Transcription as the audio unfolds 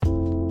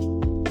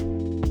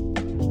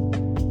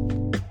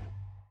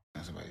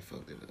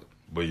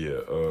But yeah,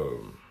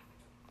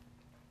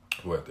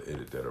 we'll have to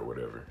edit that or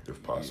whatever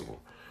if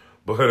possible. Yeah.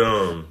 But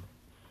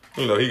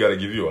you know, he got to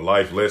give you a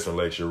life lesson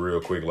lecture real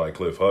quick, like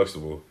Cliff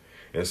Huxtable.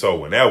 And so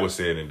when that was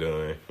said and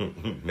done,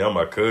 now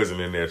my cousin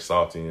in there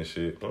salty and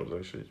shit. I was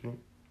like, shit,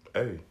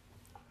 hey.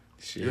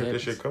 You had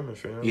this shit coming,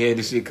 fam. You had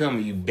this shit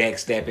coming, you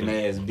backstabbing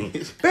ass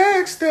bitch.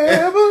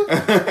 Backstabber!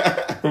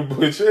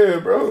 But yeah,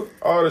 bro,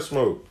 all the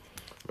smoke.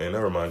 Man,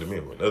 that reminded me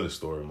of another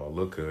story. My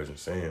little cousin,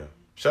 Sam.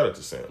 Shout out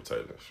to Sam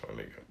Taylor,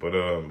 my nigga. But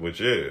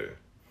yeah.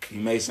 You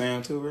made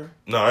Sam too, bro?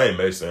 No, I ain't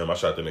made Sam. I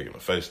shot that nigga in the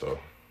face, though.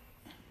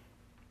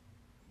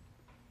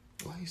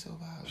 Why you so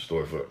violent?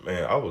 Story for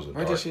man, I was a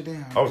Write that shit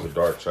down. I was a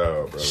dark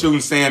child, bro.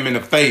 Shooting Sam in the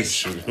face.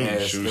 Shoot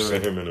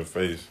Sam in the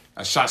face.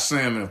 I shot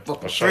Sam in the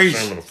fucking face. I shot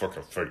Sam in the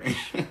fucking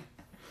face.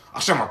 I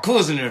shot my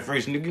cousin in the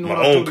face, nigga. You know my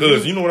what own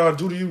cousin. You know what I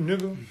do to you,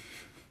 nigga?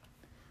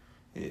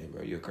 Yeah,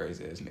 bro. You're a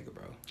crazy ass nigga,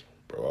 bro.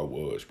 Bro, I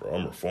was, bro.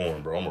 I'm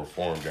reformed, bro. I'm a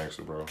reformed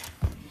gangster, bro.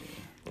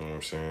 You know what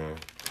I'm saying?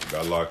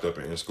 Got locked up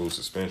in school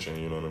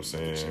suspension, you know what I'm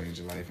saying? Changed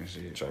your life and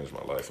shit. Changed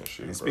my life and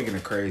shit, and speaking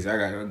of crazy, I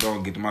gotta go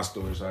and get to my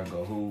story so I can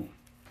go hoop.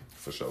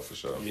 For sure.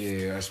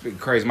 Yeah, I speak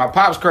crazy. My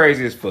pop's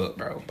crazy as fuck,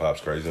 bro.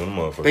 Pop's crazy on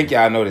the motherfucker. I think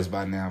y'all know this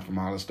by now from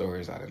all the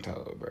stories I done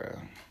told, bro.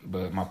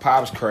 But my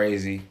pop's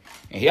crazy,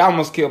 and he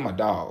almost killed my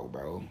dog,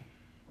 bro.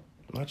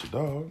 Not your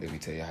dog. Let me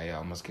tell you how he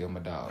almost killed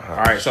my dog. Oh, all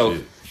right, so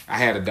shit. I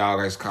had a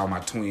dog I used to call my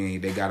twin.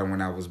 They got him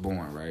when I was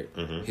born, right?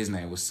 Mm-hmm. His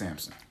name was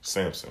Samson.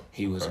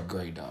 He was a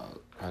great dog.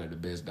 Probably the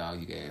best dog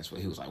you could ask for.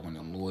 He was like one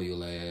of them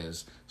loyal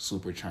ass,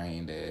 super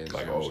trained ass.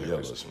 Like old yellow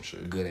or some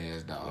shit. Good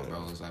ass dog,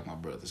 bro. It was like my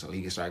brother. So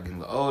he started getting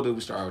a little older.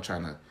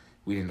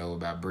 We didn't know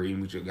about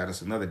breeding. We just got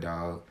us another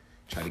dog.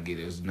 Tried to get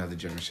it. It was another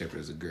German Shepherd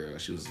as a girl.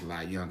 She was a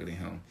lot younger than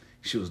him.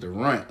 She was the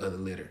runt of the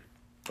litter.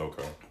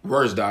 Okay.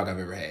 Worst dog I've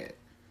ever had.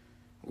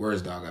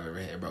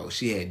 Bro.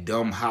 She had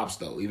dumb hops,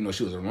 though. Even though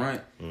she was a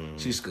runt,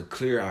 she could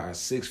clear out a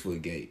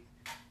 6-foot gate.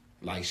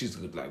 Like, she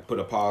could, like, put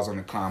her paws on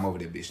and climb over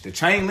that bitch. The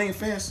chain link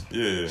fence,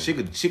 yeah. She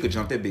could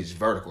jump that bitch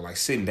vertical, like,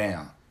 sitting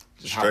down.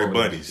 Just straight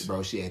bunnies.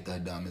 Bro, she had the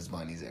dumbest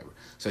bunnies ever.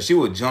 So she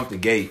would jump the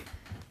gate.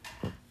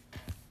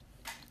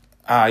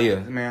 Yeah,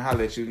 man, I'll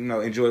let you,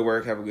 enjoy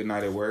work, have a good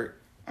night at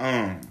work.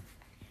 But,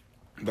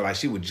 like,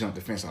 she would jump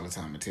the fence all the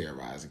time and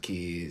terrorize the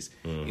kids.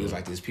 Mm-hmm. It was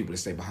like these people that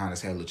stay behind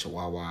us had little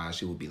chihuahuas.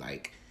 She would be,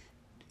 like,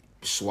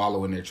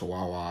 swallowing their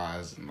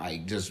chihuahuas, and,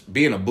 like, just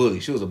being a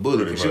bully. She was a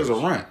bully because she was a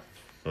runt.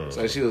 Mm-hmm.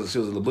 So she was a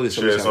little bully.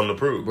 So she had something to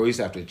prove. Bro, we used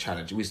to have to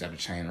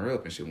chain her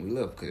up and shit when we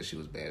left because she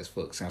was bad as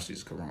fuck. Sounds she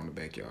just could run in the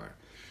backyard.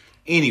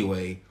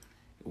 Anyway,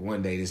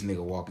 one day this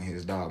nigga walking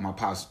his dog. My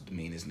pops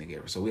me and this nigga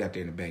ever. So we out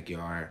there in the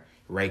backyard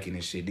raking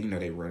and shit.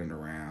 They running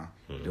around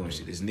doing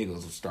shit. This nigga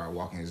would start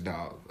walking his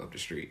dog up the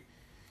street.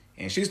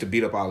 And she used to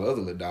beat up all the other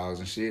little dogs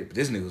and shit. But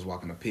this nigga was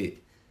walking a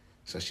pit.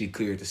 So she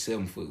cleared the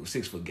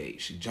 6-foot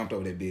gate. She jumped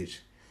over that bitch.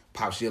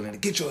 Pop's yelling,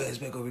 get your ass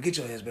back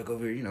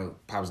over here.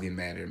 Pop's getting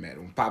madder and madder.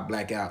 When Pop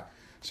black out,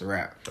 it's a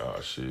wrap.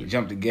 Oh, shit. He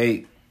jumped the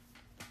gate.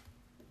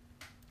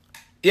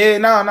 Yeah,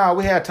 no,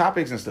 we had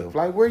topics and stuff.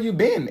 Like, where you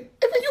been?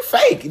 You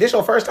fake. This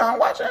your first time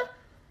watching?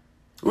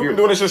 We've been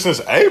doing this shit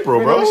since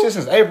April, bro. This shit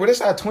since April.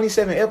 This our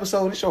 27th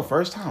episode. This your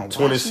first time watching?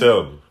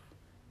 27.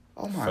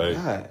 Oh, my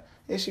God.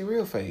 Is she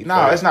real fake?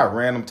 No, it's not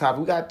random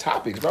topic. We got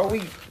topics, bro.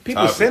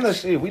 People send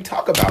us shit. We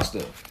talk about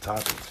stuff.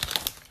 Topics.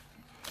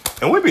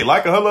 And we be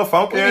liking her little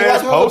funky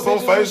ass posts on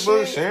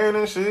Facebook, sharing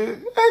and shit.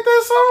 Ain't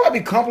that so? I be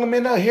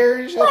complimenting her hair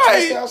and shit.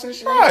 Right. And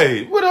shit.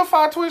 Right. With her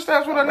 5 twist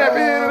stats with her nappy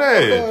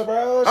headed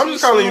ass. I'm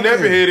just calling you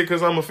nappy headed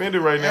because I'm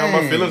offended right now.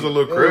 My feelings are a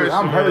little crushed.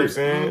 I'm hurt.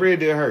 I'm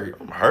really hurt.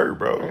 I'm hurt,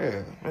 bro.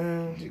 Yeah.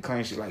 Man. She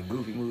claims she like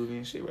Goofy movie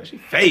and shit, bro. She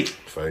fake.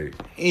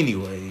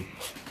 Anyway.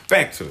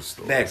 Back to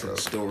the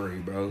story.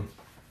 Bro.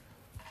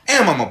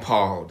 And I'm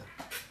appalled.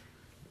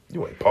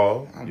 You ain't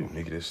Paul. You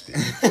nigga that's still.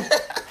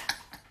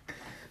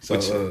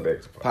 So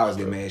Paul's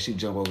get mad. She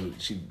jump over.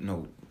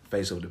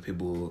 Face over the pit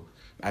bull.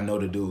 I know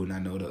the dude, and I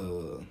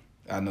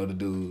know the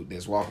dude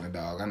that's walking the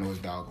dog. I know his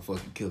dog can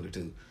fucking kill her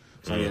too.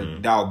 So the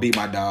dog beat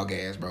my dog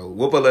ass, bro.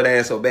 Whoop her little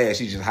ass so bad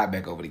she just hop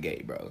back over the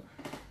gate, bro.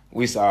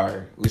 We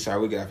sorry. We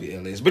got off your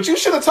LS. But you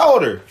should have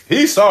told her.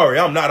 He's sorry.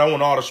 I'm not. I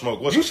want all the smoke.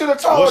 You should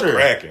have told her. What's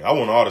cracking? I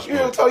want all the smoke.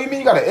 You told you mean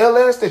you got an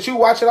LS that you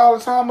watch it all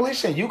the time,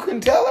 Alicia, and you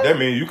couldn't tell her? That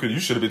mean you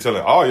should have been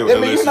telling all your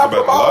LS you're not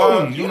about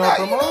promoting. You're not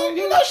promoting.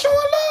 You're not showing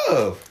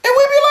love. And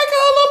we be like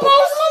a little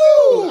post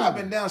too. I've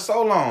been down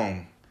so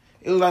long.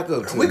 It was like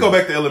we go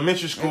back to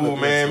elementary school,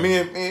 man. Me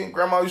and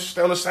grandma used to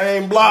stay on the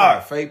same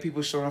block. Fake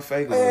people showing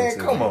fake. Man,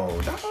 come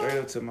on. Straight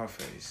up to my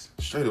face.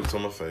 Straight up to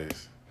my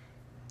face.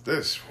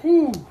 That's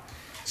whoo.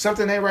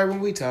 Something ain't right when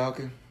we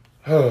talking.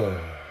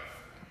 Yeah,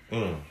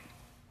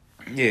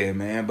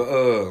 man. But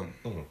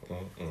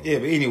yeah,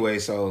 but anyway,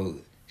 so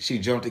she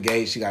jumped the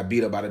gate. She got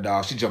beat up by the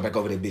dog. She jumped back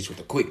over that bitch with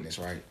the quickness,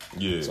 right?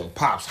 Yeah. So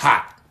Pop's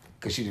hot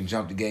because she didn't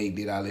jump the gate,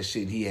 did all this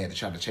shit. And he had to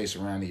try to chase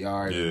her around the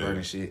yard and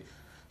burning shit.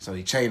 So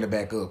he chained her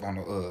back up on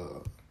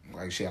the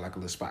like she had like a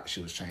little spot.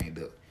 She was chained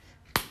up.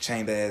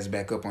 Chained her ass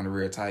back up on the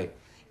rear tight.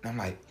 And I'm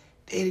like,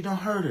 Daddy, don't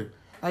hurt her.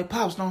 Like,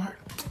 Pops, don't hurt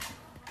her.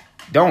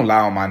 Don't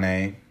lie on my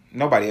name.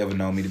 nobody ever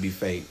known me to be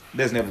fake.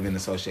 That's never been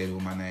associated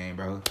with my name,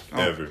 bro.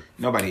 Ever.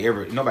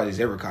 Nobody's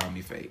ever called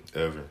me fake.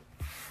 Ever.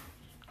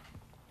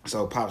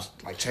 So Pops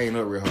like chain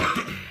up real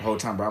hard the whole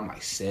time, bro. I'm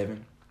like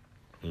 7.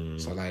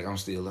 So like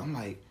I'm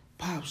like,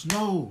 Pops,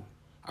 no.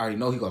 I already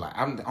know he go like,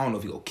 I don't know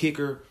if he go kick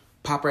her,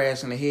 pop her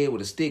ass in the head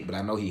with a stick, but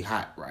I know he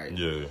hot, right?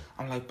 Yeah.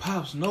 I'm like,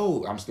 Pops,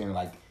 no. I'm standing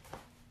like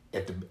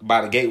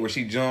by the gate where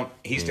she jumped.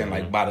 He's standing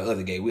like by the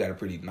other gate. We got a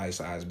pretty nice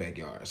sized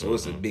backyard, so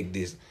it's a big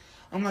distance.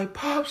 I'm like,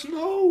 Pops,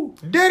 no.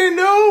 Daddy,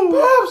 no.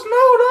 Pops,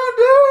 no, don't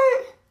do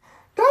it.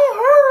 Don't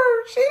hurt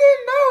her. She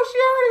didn't know. She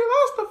already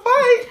lost the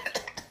fight.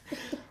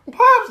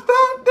 Pops,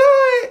 don't do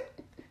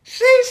it.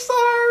 She's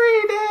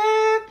sorry,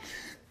 Dad.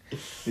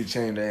 He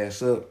chained the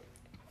ass up.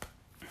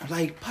 I'm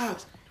like,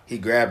 Pops. He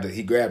grabbed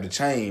the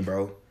chain,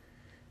 bro.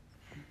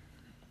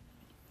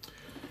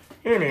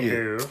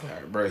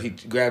 Anywho. Bro, he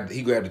grabbed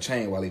the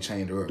chain while he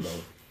chained her up, bro.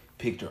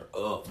 Picked her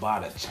up by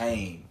the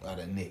chain, by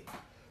the neck.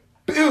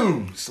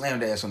 Boom!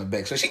 Slammed the ass on the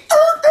back. So she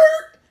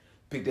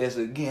picked the ass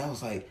up again. I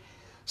was like,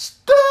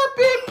 stop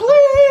it,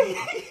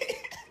 please!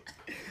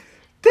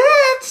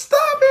 Dad,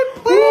 stop it,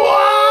 please!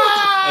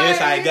 Why? And that's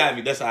how he got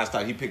me. That's how I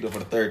started. He picked up for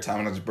the 3rd time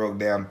and I just broke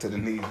down to the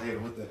knees. Hey,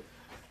 what the...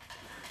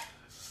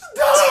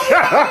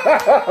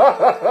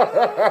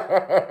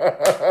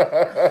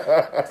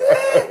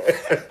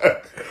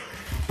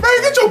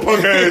 Man, get your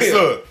punk ass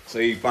up. So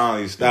he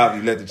finally stopped.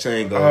 He let the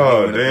chain go.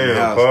 Oh,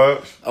 damn,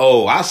 Pops.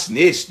 Oh, I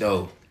snitched,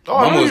 though. Oh,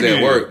 Mama was you at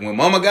did. work. When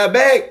Mama got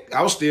back,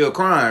 I was still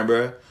crying,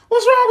 bro.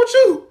 What's wrong with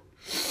you?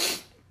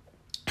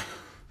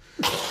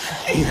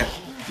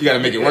 You gotta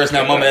make it worse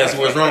now. Mama asked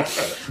what's wrong.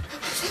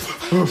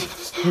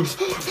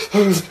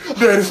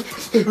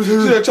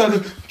 Daddy, trying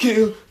to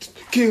kill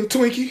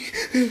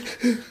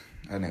Twinkie.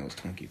 Her name was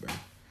Twinkie, bro.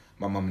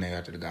 My mama named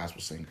after the gospel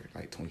singer,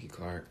 like Twinkie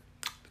Clark,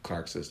 the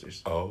Clark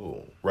sisters.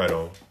 Oh, right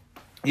on.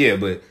 Yeah,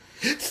 but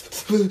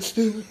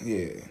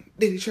yeah,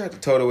 did he try to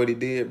tell her what he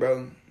did,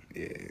 bro?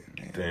 Yeah,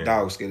 man. Damn.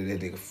 Dog was scared of that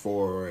nigga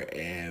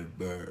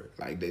forever.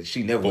 Like that,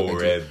 she never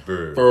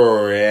Forever.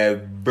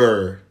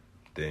 Forever.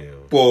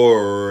 Damn.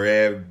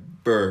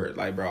 Forever.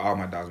 Like, bro, all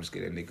my dogs were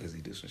scared of that nigga because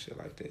he do some shit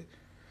like that.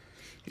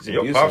 He's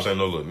Your abusive. Pops ain't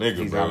no little nigga,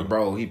 He's bro. like,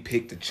 bro, he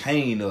picked the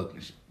chain up.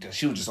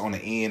 She was just on the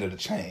end of the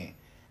chain,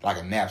 like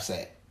a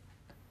knapsack.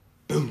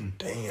 Boom.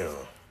 Damn.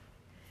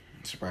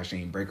 I'm surprised she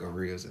didn't break her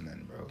ribs or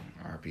nothing, bro.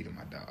 R.I.P. to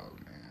my dog,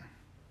 man.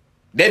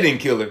 That didn't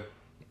kill her.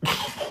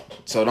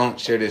 So don't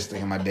share this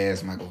thing. My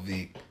dad's Michael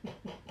Vick.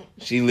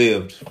 She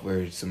lived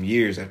for some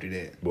years after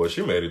that. Boy,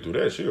 she made it through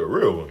that. She a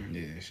real one.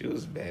 Yeah, she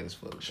was bad as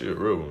fuck. She a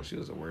real one. She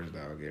was the worst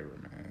dog ever,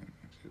 man.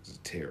 She was a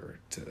terror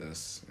to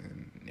us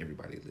and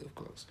everybody who lived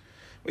close.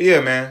 But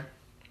yeah, man.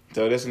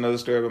 So that's another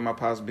story about my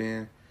pops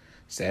being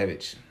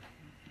savage.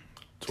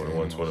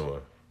 21.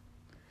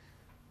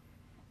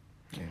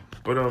 Yeah.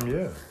 But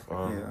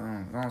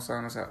Yeah, don't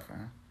sign us out,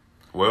 fam.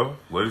 Well,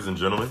 ladies and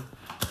gentlemen,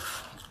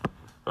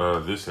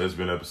 this has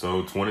been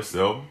episode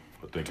 27.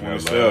 I think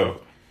 27.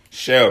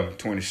 Sheldon,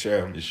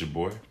 27. It's your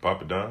boy,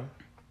 Papa Don.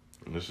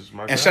 And this is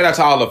my guy. And shout out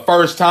to all the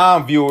first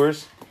time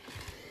viewers.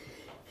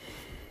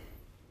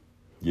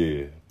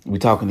 Yeah, We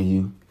talking to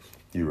you.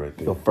 you right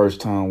there. Your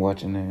first time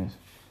watching this.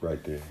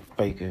 Right there.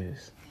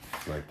 Fakers.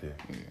 Right there.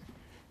 Yeah.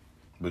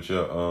 But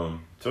yeah,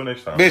 till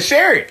next time. But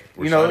share it.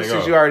 We're you know, signing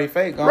since off. you already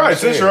fake. Go on, Right, share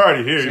since it. you're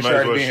already here, you Since might you're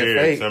as well already being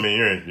share fake. it. I mean,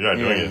 you're not doing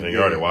Yeah, anything. yeah.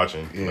 You're already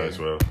watching. You Yeah. might as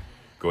well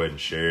go ahead and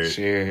share it.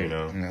 Share it. You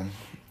know. Act Share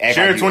like it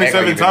you- act 27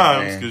 like you been a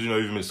times fan. because you know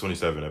you've missed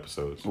 27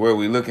 episodes. Where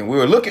we looking? We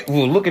were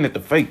looking at the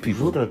fake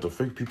people. Looking at the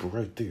fake people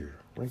right there.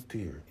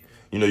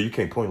 You know, you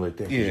can't point like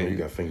that. 'Cause, Yeah. you know, you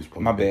got fingers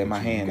pointing. My back bad. at My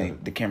you. hand You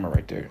ain't the camera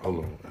right there. Hold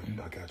on.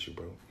 I got you,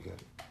 bro. You got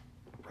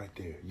it right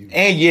there.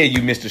 And yeah,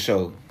 you missed the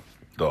show.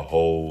 The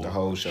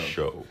whole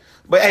show.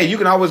 But hey, you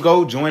can always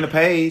go join the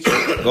page,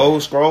 go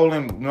scroll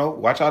and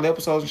watch all the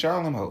episodes and share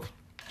all them hoes.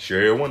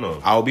 Share one of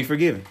them. I'll be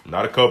forgiven.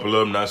 Not a couple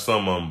of them, not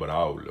some of them, but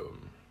all of them.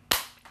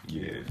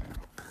 Yeah.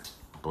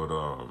 But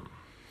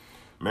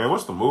man,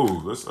 what's the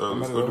move? Let's go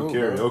do hoop,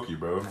 karaoke,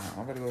 bro.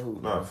 I'm gonna go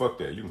hoop. Nah, fuck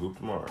that. You can hoop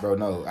tomorrow. Bro,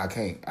 no, I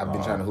can't. I've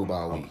been trying to hoop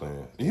all I'm week.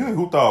 playing. You ain't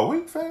hooped all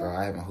week, fam? Bro,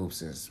 I haven't hooped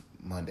since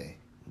Monday.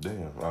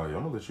 Damn. Oh, yeah,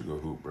 I'm gonna let you go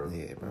hoop, bro.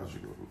 Yeah, bro. I'm gonna let you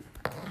go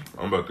hoop.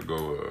 I'm about to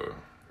go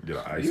get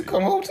an icy. You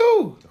come hoop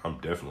too. I'm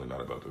definitely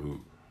not about to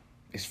hoop.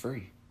 It's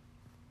free.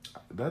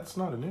 That's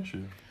not an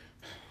issue.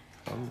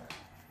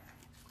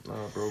 Nah,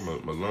 bro,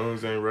 my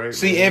lungs ain't right.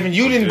 See, man. Evan,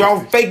 you didn't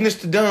brought fakeness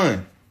to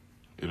done.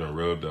 It done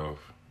rubbed off.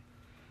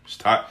 It's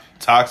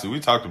toxic. We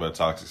talked about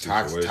toxic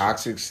situations.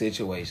 Toxic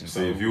situations.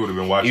 See, if you would have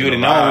been watching, you would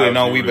have the known.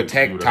 lives, you We've would've-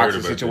 attacked you would've heard toxic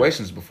about that.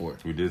 situations before.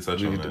 We did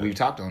touch on that. We've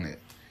talked on it.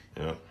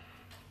 Yeah.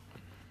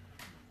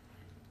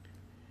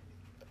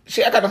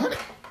 Shit, I got 100.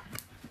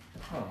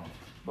 Hold on.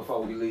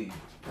 Before we leave.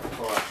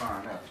 Before I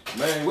find out.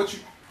 Man, what you?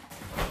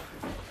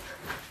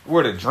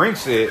 Where the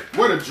drinks at?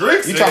 What a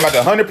drink? You talking about the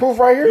 100 proof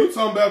right here? You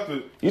talking about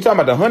the? You talking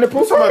about the 100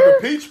 proof You talking right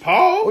about the here? peach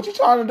Paul? What you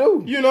trying to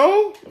do? You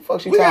know? The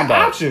fuck you We talking got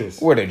about? options.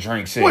 Where the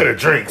drinks at? Where the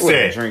drinks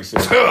Where at? the drinks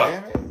at? Huh.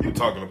 Man, You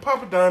talking to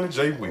Papa Don and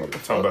Jay Will?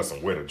 Talking about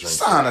some where the drinks?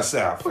 sign us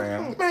out,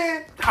 fam.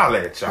 Man,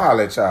 holla at y'all.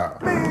 Holla at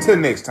y'all. Till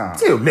next time.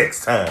 Till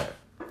next time.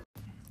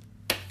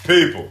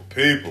 People,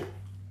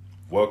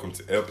 welcome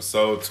to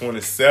episode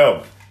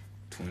 27.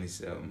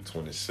 27.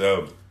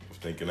 of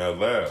Thinking Out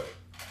Loud.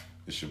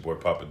 It's your boy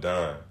Papa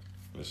Don.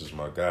 This is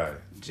my guy,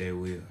 Jay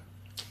Will.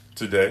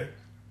 Today,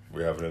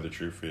 we have another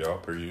treat for y'all,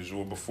 per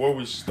usual. Before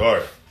we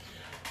start,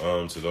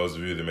 to those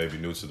of you that may be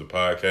new to the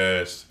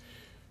podcast,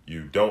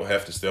 you don't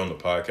have to stay on the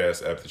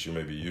podcast app that you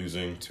may be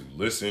using to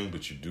listen,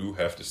 but you do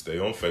have to stay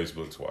on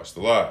Facebook to watch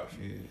the live.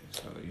 Yeah,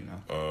 so you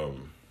know.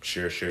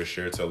 Share,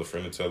 tell a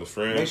friend to tell a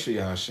friend. Make sure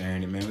y'all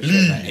sharing it, man. We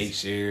Please. got like 8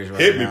 shares right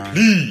Hit now. me,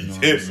 please. You know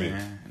what Hit I'm me. saying?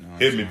 You know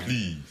what Hit I'm me, saying?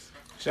 please.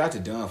 Shout out to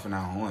Dunn for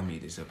not honing me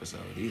this episode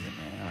either,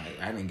 man. Like,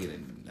 I didn't get a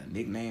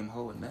nickname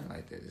hoe or nothing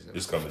like that.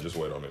 It's coming. Just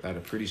wait on it. Like a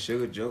pretty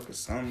sugar joke or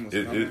something.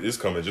 It's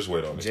coming. Just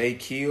wait on it. J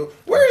Kill.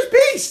 Where's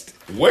Beast?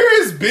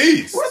 Where is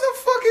Beast? Where the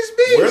fuck is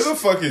Beast? Where the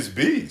fuck is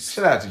Beast?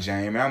 Shout out to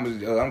James, man.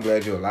 I'm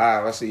glad you're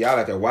alive. I see y'all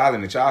out there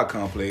wilding at y'all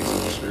complex on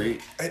the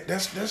street. Hey,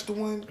 that's the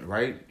one.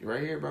 Right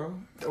here, bro.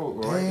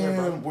 Right here,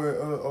 bro.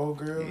 Where old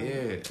girl?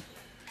 Yeah.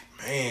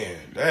 Man,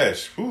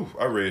 that's. Whew,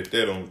 I read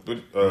that on.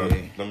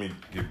 Yeah. Let me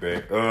get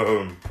back.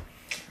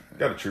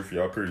 Got a treat for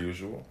y'all, per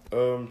usual.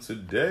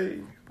 Today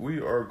we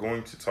are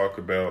going to talk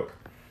about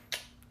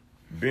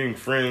being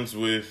friends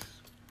with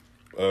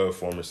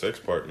former sex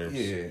partners.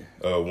 Yeah.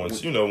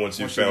 Once you found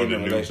get a in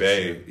new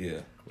relationship, babe. Yeah.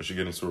 Once you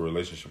get into a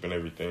relationship and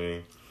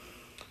everything.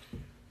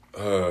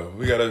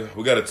 We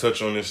gotta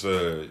touch on this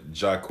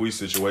Jacquees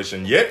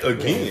situation yet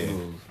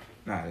again.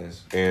 Nah,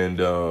 it's And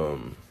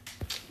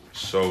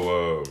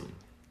so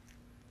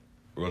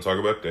we're gonna talk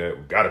about that.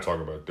 We gotta talk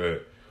about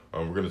that.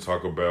 We're gonna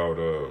talk about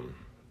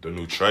the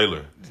new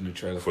trailer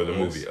for the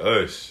movie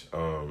Us.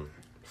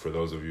 For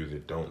those of you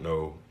that don't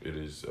know, it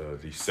is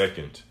the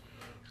second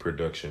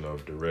production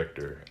of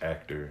director,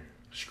 actor,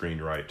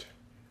 screenwriter,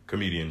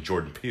 comedian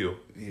Jordan Peele.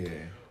 yeah.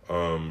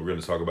 We're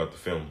gonna talk about the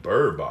film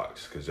Bird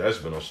Box because that's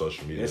been on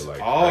social media That's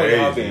like all crazy.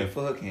 y'all been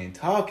fucking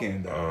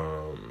talking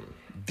though.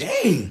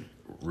 Dang.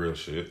 Real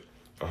shit.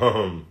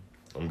 I'm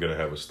gonna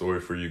have a story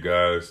for you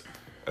guys,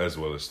 as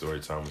well as story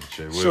time with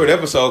Jay Will. Short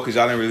episode because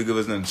y'all didn't really give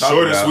us nothing to talk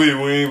Short about. and sweet.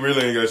 We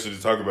ain't got shit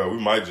to talk about. We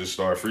might just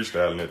start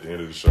freestyling at the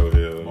end of the show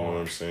here. You know what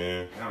I'm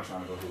saying? And I'm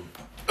trying to go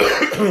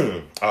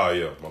hoop. Oh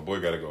yeah, my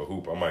boy gotta go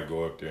hoop. I might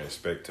go up there and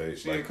spectate.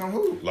 Shit, come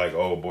hoop. Like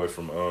old boy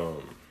from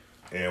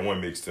and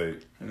one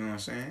mixtape. You know what I'm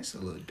saying? It's a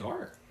little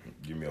dark.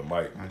 Give me a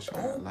mic. I'm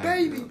trying to light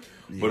baby. it up.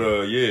 Yeah.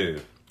 But yeah.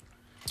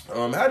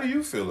 How do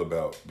you feel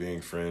about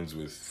being friends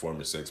with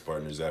former sex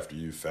partners after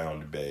you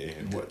found bae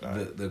and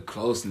whatnot? The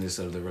closeness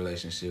of the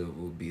relationship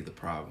would be the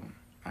problem.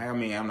 I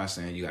mean, I'm not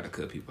saying you got to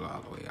cut people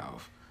all the way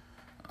off,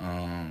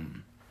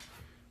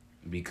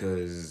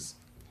 because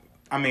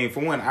I mean,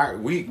 for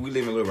one, we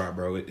live in Little Rock,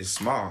 bro. It's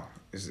small.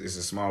 It's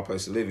a small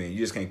place to live in. You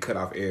just can't cut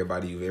off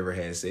everybody you've ever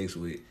had sex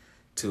with.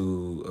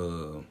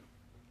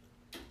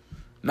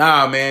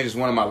 Nah, man, just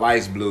one of my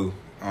lights blew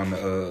on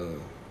the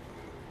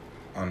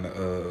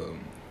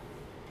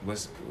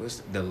what's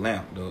the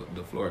lamp,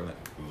 the floor lamp.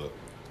 Look.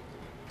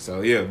 So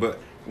yeah, but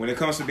when it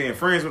comes to being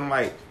friends with them,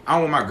 like I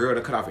don't want my girl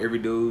to cut off every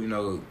dude, you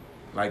know,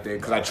 like that,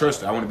 because I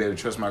trust her. I want to be able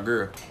to trust my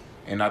girl,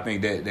 and I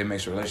think that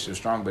makes a relationship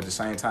strong. But at the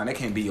same time, that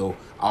can't be all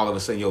of a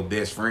sudden your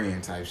best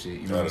friend type shit.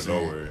 You know what I'm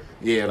saying? Nowhere.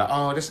 Yeah, like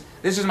oh this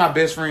is my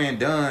best friend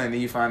Dunn,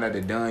 and you find out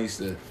that Dunn used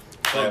to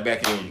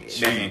back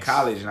in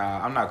college.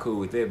 Nah, I'm not cool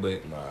with that,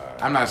 but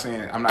I'm not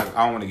saying I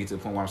don't want to get to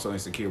the point where I'm so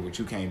insecure, but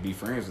you can't be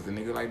friends with a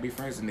nigga. Like be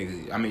friends with a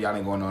nigga. I mean, y'all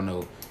ain't going on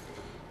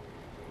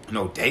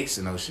no dates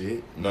and no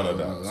shit. None of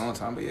that. A long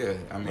time, but yeah,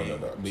 I mean,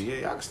 but yeah,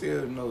 y'all can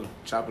still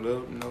chop it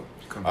up,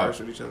 converse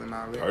with each other and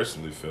all that.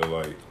 Personally feel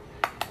like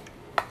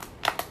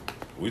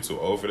we too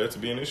old for that to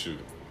be an issue.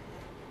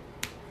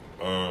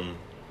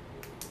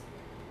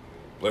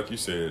 Like you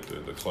said,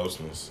 the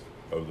closeness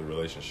of the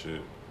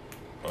relationship.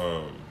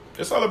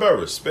 It's all about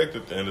respect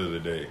at the end of the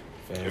day.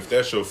 Fair. If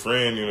that's your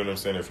friend, you know what I'm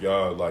saying, if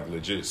y'all like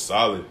legit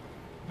solid,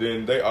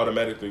 then they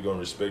automatically gonna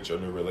respect your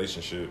new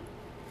relationship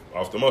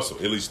off the muscle.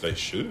 At least they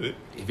should.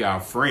 If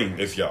y'all friends,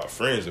 If y'all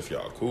friends, if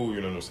y'all cool,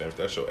 you know what I'm saying, if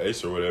that's your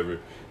ace or whatever,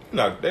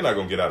 they're not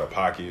gonna get out of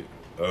pocket.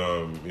 You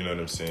know what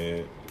I'm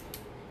saying?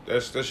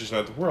 That's just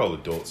not. We're all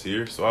adults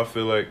here, so I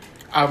feel like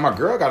if my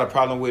girl got a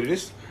problem with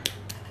it,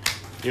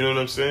 you know what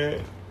I'm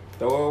saying,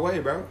 throw her away,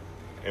 bro.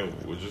 and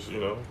we'll just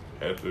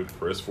have to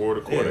press forward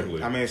accordingly.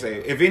 Yeah. I mean, say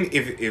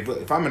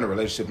if I'm in a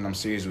relationship and I'm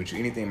serious with you,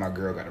 anything my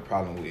girl got a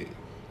problem with,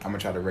 I'm gonna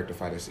try to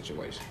rectify that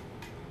situation.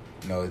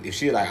 You know, if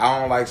she like, I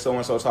don't like so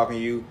and so talking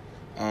to you,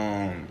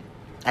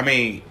 I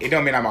mean, it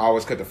don't mean I'm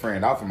always cut the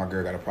friend off if my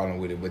girl got a problem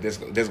with it, but there's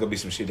gonna be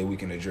some shit that we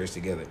can address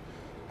together.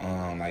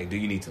 Like, do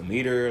you need to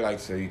meet her, like,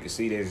 so you can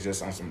see that it's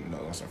just on some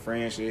on some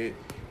friend shit?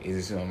 Is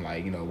it something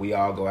like, we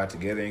all go out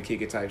together and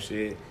kick it type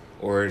shit?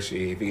 Or if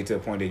you get to a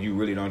point that you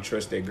really don't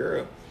trust that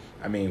girl,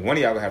 I mean, one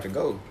of y'all gonna have to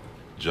go.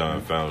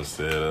 John Fountain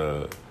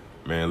said,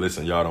 man,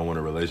 listen, y'all don't want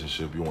a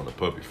relationship, you want a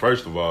puppy.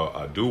 First of all,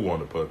 I do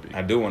want a puppy.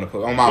 I do want a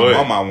puppy. On my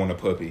mama, I want a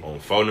puppy. On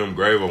Phonem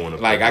Grave, I want a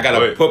puppy. Like, I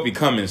got a puppy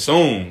coming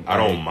soon. I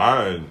don't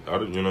mind. You know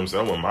what I'm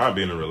saying? I wouldn't mind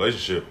being in a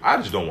relationship. I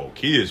just don't want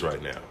kids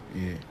right now.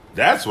 Yeah.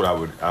 That's what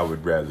I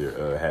would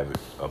rather have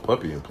a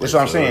puppy in place. That's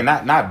what I'm saying.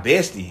 Not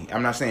bestie.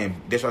 I'm not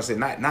saying. That's what I said.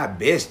 Not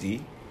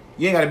bestie.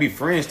 You ain't got to be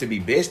friends to be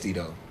bestie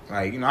though.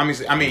 Like, you know, I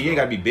mean, you ain't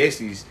got to be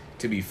besties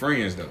to be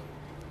friends though.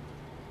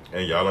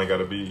 And y'all ain't got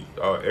to be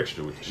all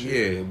extra with the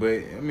shit. Yeah, but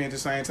I mean, at the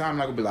same time, I'm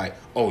not gonna be like,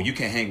 oh, you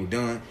can't hang with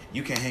Dunn,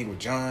 you can't hang with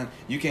John,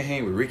 you can't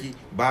hang with Ricky,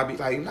 Bobby.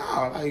 Like,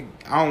 no, like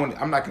I don't.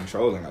 I'm not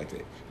controlling like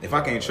that. If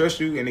I can't trust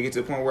you and it get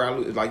to the point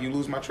where you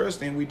lose my trust,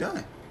 then we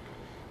done.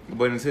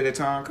 But until that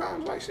time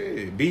comes, like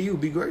shit, be you,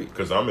 be great.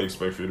 Because I'm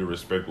expect you to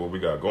respect what we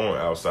got going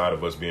outside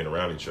of us being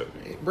around each other.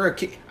 Bro,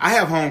 I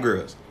have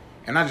homegirls,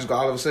 and I just go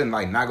all of a sudden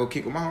like not go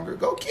kick with my homegirl.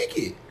 Go kick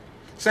it.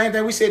 Same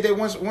thing we said that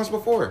once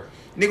before.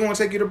 Nigga want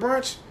to take you to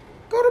brunch?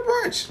 Go to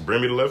brunch.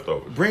 Bring me the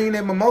leftovers. Bring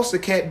that mimosa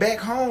cat back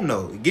home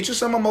though. Get you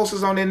some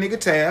mimosas on that nigga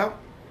tab.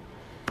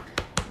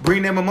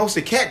 Bring that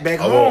mimosa cat back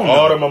home. I want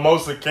all the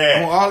mimosa cat.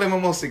 I want all the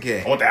mimosa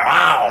cat. I want that.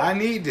 Wow. I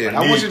need that.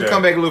 I want you to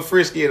come back a little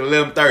frisky at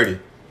 11:30.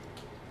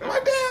 I'm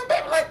like, damn,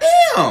 baby, like,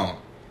 damn.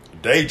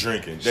 Day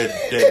drinking.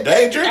 That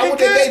day drinking cat? I want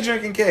that day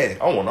drinking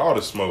cat. I want all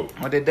the smoke.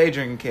 I want that day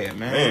drinking cat,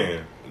 man.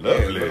 Man,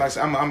 lovely. Yeah, but like I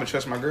said, I'm going to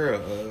trust my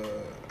girl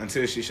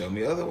until she show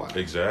me otherwise.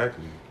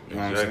 Exactly. You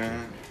know what I'm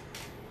saying?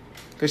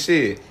 Because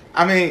shit,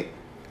 I mean,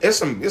 it's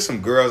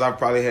some girls I've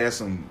probably had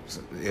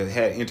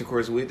had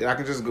intercourse with that I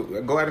can just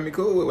go out and be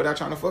cool with without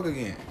trying to fuck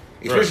again.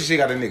 Especially she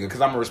got a nigga,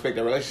 because I'm going to respect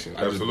that relationship.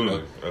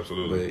 Absolutely.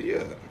 But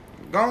yeah.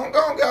 Go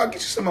on, get you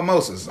some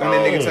mimosas on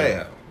that nigga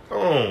tab.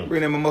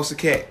 Bring that mimosa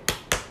cat.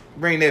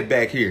 Bring that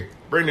back here.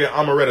 Bring that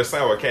amaretto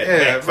sour cat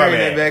back. Bring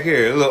that back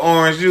here. A little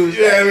orange juice.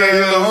 Yeah, a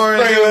little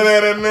orange juice.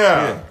 That in there.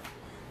 Yeah.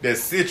 That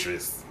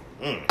citrus.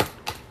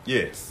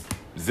 Yes.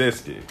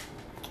 Zesty.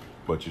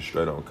 But you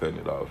straight on cutting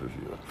it off if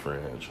you're a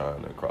friend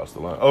trying to cross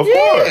the line. Of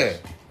course.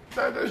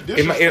 That's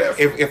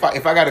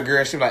if I got a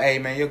girl, she like, hey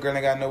man, your girl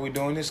ain't got to know we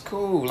doing this.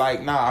 Cool.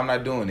 Like, nah, I'm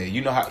not doing it.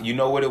 You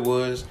know what it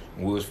was.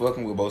 When we was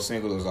fucking, we were both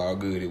single. It was all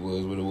good. It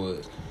was what it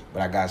was.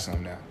 But I got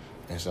something now,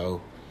 and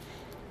so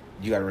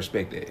you gotta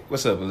respect that.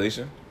 What's up,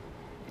 Alicia?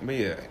 But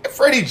yeah,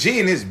 Freddie G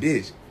and this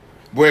bitch.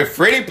 Boy,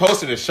 Freddie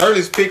posted a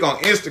shirtless pic on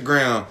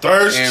Instagram.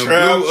 Thirst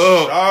trap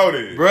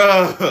shouted.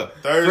 Bruh.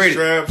 Thirst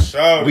trap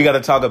shouted. We got to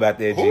talk about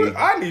that, G.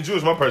 I need you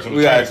as my personal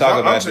We got to talk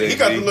about that, He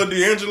got the little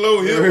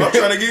D'Angelo here. I'm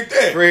trying to get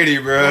that. Freddie,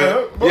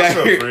 bro. What's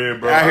up,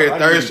 Fred, bro? I hear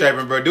thirst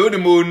trapping, bro. Dude, the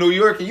move to New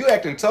York and you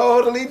acting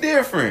totally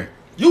different.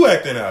 You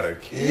acting out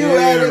of character. You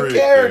out of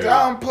character.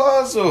 I'm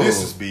puzzled.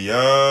 This is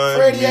beyond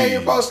Freddie out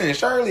here posting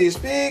shirtless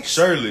pics.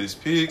 Shirtless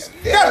pics.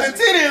 Got the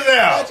titties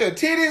out. Got your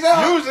titties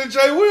out. Usually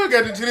Jay Will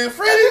got the titties.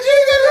 Freddie G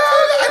got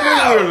the titties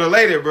out. I knew we were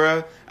related,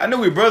 bro. I knew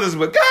we brothers,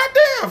 but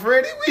goddamn,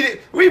 Freddie,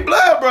 we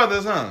blood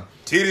brothers, huh?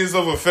 Titties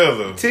of a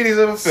feather.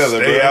 Titties of a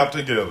feather, Stay bro. out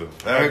together.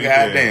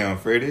 Goddamn,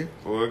 Freddie.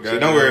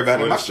 Don't worry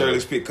about it. My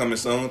shirtless pic coming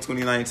soon,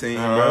 2019,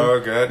 bro. Oh,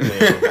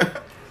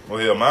 goddamn. Well,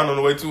 hell, mine on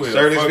the way too.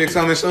 Shirtless pic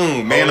coming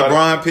soon. Man,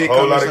 LeBron pic coming soon.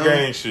 Whole lot of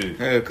gang shit.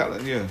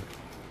 Yeah.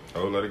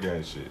 Whole lot of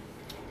gang shit.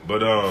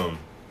 But,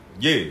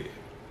 yeah.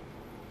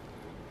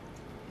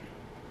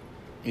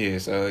 Yeah,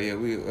 so, yeah,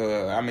 we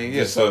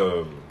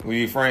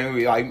be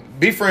friends.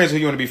 Be friends who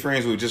you want to be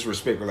friends with. Just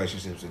respect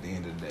relationships at the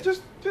end of the day.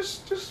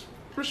 Just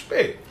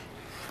respect.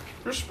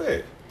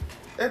 Respect.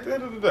 At the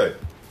end of the day.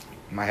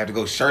 Might have to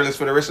go shirtless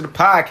for the rest of the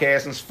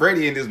podcast since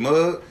Freddie in this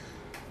mug.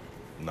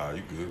 Nah,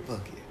 you good.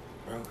 Fuck it,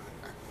 bro.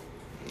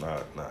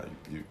 Nah,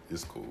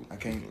 it's cool. I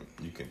can't.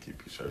 You can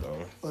keep your shirt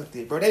on. Fuck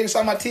it, bro. They didn't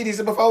saw my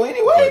titties before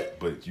anyway.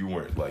 But you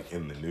weren't like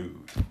in the nude.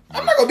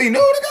 I'm not gonna be nude.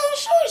 I got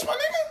shorts, my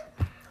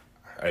nigga.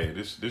 Hey,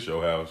 this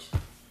your house.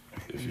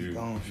 If you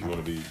want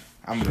to be,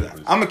 I'm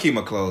gonna keep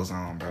my clothes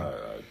on, bro.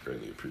 I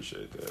greatly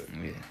appreciate that.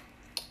 Yeah.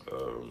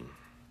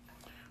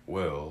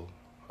 Well,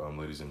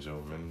 ladies and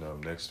gentlemen,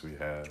 next we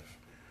have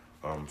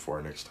for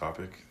our next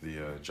topic the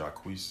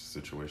Jacquees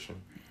situation.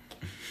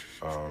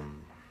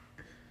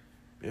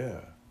 Yeah.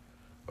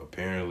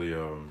 Apparently,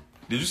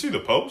 did you see the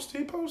post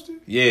he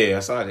posted? Yeah, I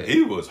saw that.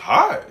 He was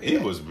hot. He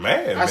was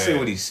mad. I see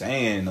what he's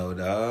saying though,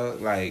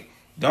 dog. Like,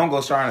 don't go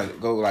trying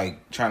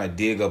to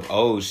dig up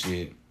old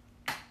shit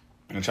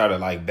and try to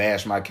like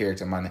bash my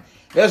character.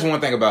 That's one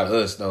thing about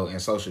us though in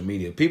social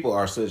media. People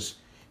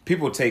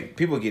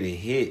get a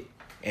hit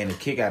and a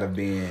kick out of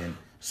being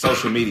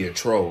social media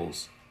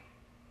trolls,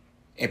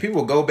 and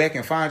people go back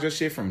and find your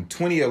shit from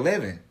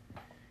 2011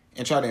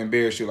 and try to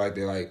embarrass you like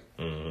that. Like.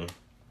 Mm-hmm.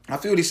 I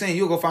feel what he's saying.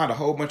 You'll go find a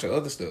whole bunch of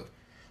other stuff,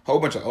 whole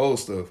bunch of old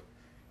stuff,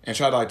 and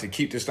try to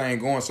keep this thing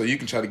going so you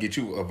can try to get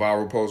you a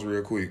viral post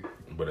real quick.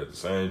 But at the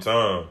same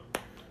time,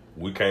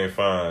 we can't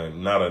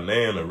find not a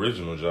nan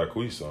original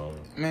Jacquees song.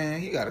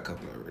 Man, he got a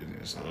couple of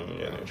original songs.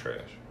 Yeah, they're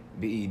trash.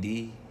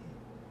 B.E.D.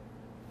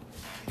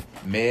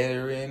 Met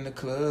her in the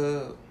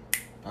club.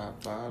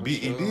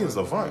 B.E.D. is a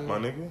Avant, my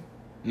nigga.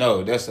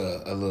 No, that's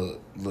a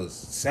little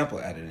sample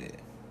out of it.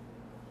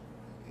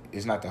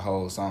 It's not the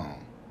whole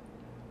song.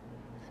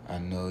 I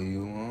know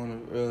you wanna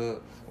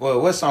rub. Well,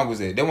 what song was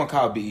it? That one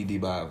called B.E.D.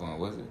 by Avant,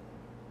 was it?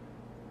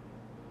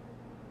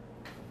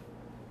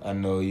 I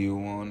know you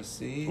wanna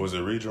see. Was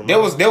it Read Your Mind?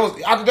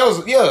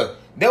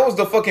 That was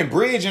the fucking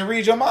bridge and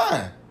Read Your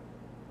Mind.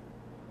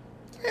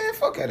 Man,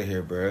 fuck out of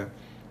here, bro.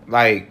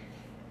 Like,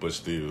 But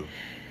still,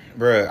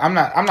 bro, I'm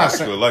not I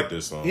saying. actually like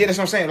this song. Yeah, that's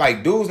what I'm saying.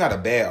 Like, dude's not a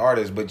bad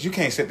artist, but you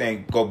can't sit there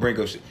and go bring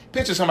up shit.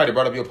 Picture somebody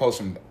brought up your post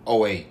from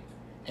 '08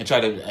 and try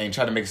to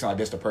make it sound like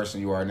that's the person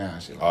you are now.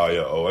 And shit like Oh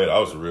yeah, oh wait, I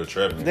was a real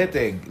trap. Let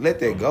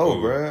that go,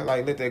 bro.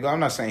 Like, let that go. I'm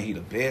not saying he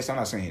the best. I'm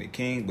not saying he the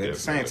king, but at the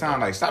same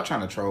time, like, stop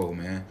trying to troll,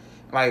 man.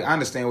 Like, I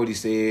understand what he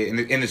said, and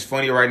it's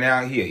funny right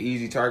now. He an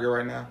easy target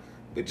right now,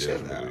 but chill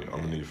out. I'm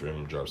gonna need for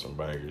him to drop some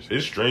bangers.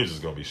 His streams is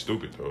gonna be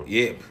stupid though.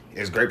 Yeah,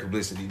 it's great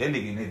publicity. That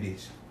nigga in that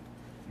bitch.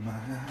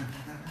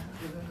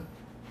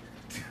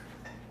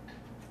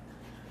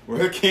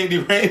 Well, Candy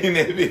Rain in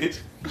that bitch.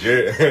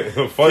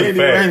 Funny Candy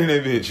fact, Rain in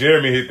that bitch.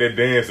 Jeremy hit that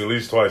dance at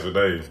least twice a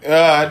day.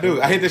 I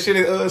do. I hit the shit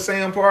at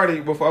Sam Party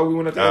before we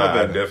went up the I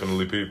elevator.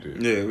 definitely peeped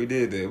it. Yeah, we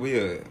did that.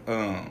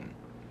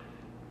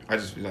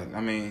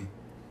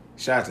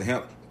 Shout out to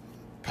him.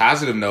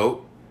 Positive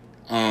note,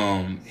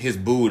 his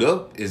Booed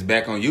Up is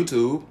back on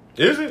YouTube.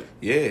 Is it?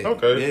 Yeah.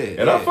 Okay.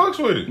 Yeah. And I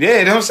fucks with it.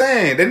 Yeah, that's what I'm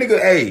saying. That nigga,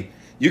 hey,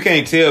 you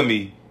can't tell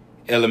me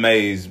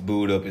LMA's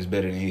Booed Up is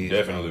better than his.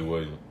 Definitely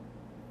wasn't.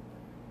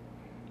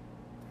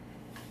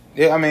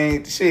 Yeah, I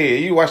mean,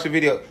 shit, you watch the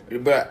video,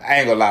 but I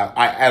ain't gonna lie.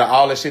 Out of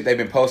all the shit they've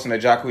been posting at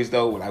Jacquees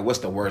though, like, what's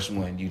the worst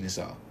one you just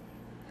saw?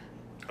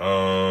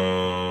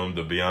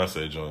 The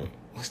Beyonce joint.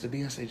 What's the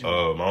Beyonce joint?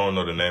 I don't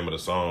know the name of the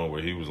song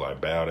where he was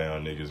like bow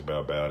down niggas,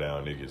 bow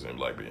down niggas, and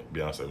like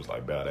Beyonce was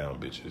like bow down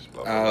bitches.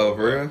 Blah, blah, Oh, blah,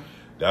 for real?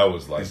 That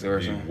was like That's the the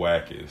worst one?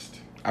 wackest.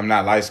 I'm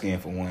not light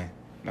skinned for one.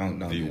 Don't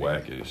The do that.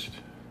 wackest.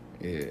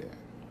 Yeah.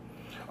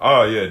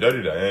 Oh yeah,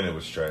 Dirty Diana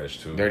was trash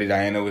too. Dirty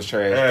Diana was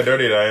trash. Yeah,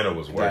 Dirty Diana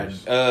was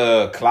worse.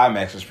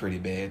 Climax was pretty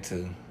bad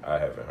too. I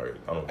haven't heard.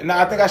 No,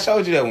 I think I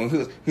showed you that one.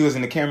 He was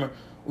in the camera.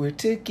 We're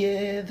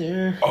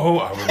together. Oh,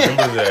 I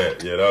remember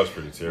that. Yeah, that was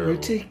pretty terrible.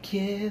 We're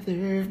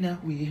together now.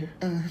 We're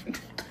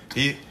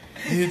He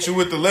hit you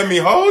with the "Let me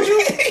hold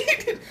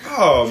you."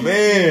 Oh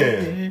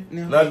man,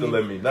 not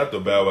the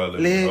Bow Wow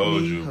 "Let me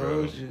hold you,"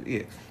 bro.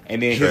 Yeah,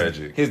 and then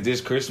Tragic. his This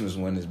Christmas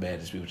one is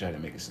bad as people try to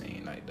make it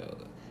seem like though.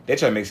 They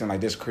try to make it seem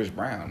like this Chris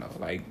Brown though.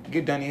 Like,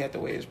 get Dunny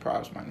Hathaway his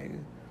props, my nigga.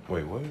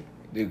 Wait, what?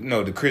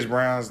 The Chris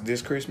Brown's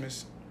This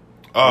Christmas.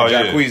 Oh when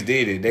yeah, Jacquees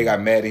did it. They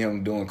got mad at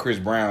him doing Chris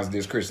Brown's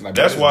This Christmas. Like,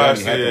 that's bro, why I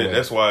it's Donny said. Hathaway.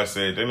 That's why I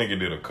said that nigga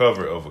did a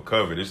cover of a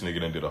cover. This nigga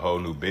done did a whole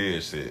new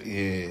bed set.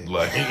 Yeah.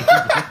 Like,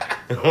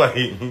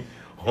 oh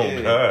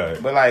Yeah.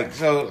 god. But like,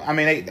 so I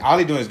mean, all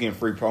they doing is getting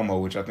free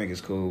promo, which I think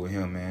is cool with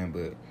him, man.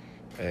 But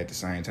at the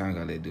same time,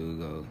 gotta let dude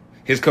go.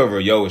 His cover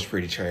of Yo is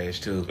pretty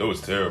trash too. It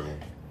was terrible.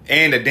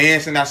 And the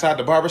dancing outside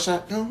the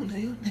barbershop. Don't know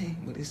your name,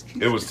 but it's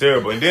cute. It was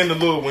terrible. And then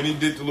when he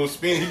did the little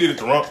spin, he did it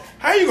the wrong.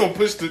 How you gonna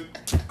push the?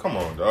 Come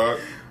on, dog.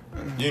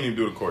 You didn't even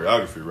do the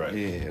choreography right.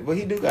 Yeah, but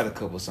he do got a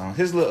couple songs.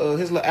 His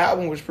little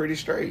album was pretty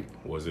straight.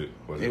 Was it?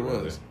 Was it? It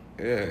really? was.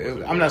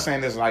 Yeah, I'm not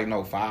saying this like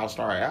no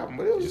 5-star album,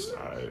 but it was. It's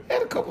alright. It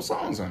had a couple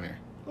songs on there.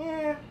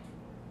 Yeah.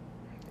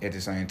 At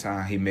the same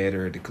time, he met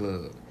her at the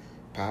club.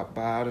 Pop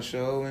by the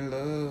show in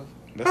love.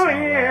 That Oh,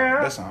 song yeah.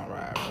 right. That song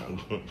right,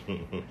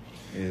 bro.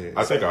 Yeah.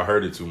 I think I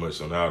heard it too much,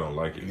 so now I don't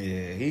like it.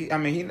 Yeah,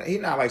 he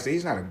not like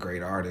he's not a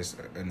great artist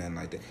or nothing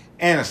like that.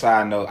 And a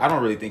side note, I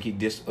don't really think he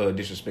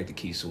disrespected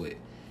Keith Sweat,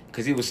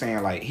 because he was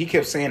saying like he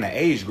kept saying the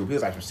age group. He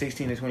was like from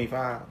 16 to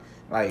 25.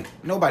 Like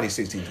nobody's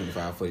 16 to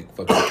 25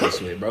 for Keith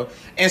Sweat, bro.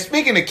 And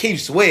speaking of Keith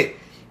Sweat,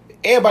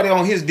 everybody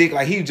on his dick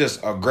like he's just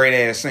a great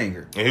ass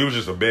singer. And he was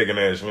just a begging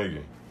ass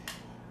nigga.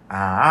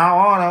 I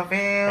wanna feel.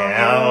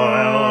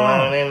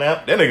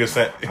 That nigga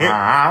sang.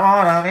 I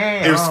wanna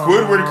feel. If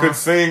Squidward could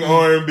sing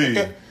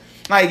R&B,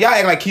 Like, y'all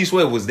act like Keith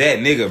Sweat was that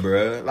nigga,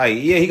 bro. Like,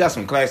 yeah, he got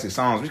some classic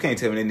songs. But you can't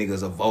tell me that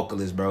nigga's a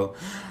vocalist, bro.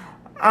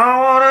 I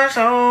wanna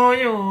show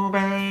you,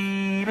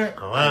 baby.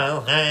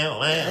 Like,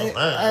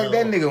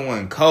 that nigga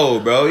went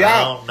cold, bro.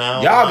 Y'all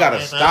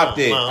gotta stop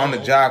that on the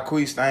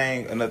Jacquees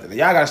thing.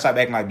 Y'all gotta stop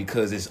acting like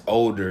because it's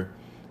older,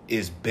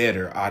 it's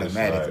better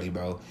automatically, right.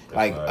 bro. That's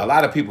Like, right. a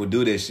lot of people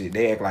do this shit.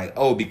 They act like,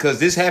 oh, because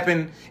this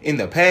happened in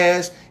the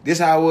past, this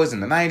how it was in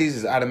the 90s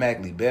is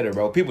automatically better,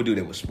 bro. People do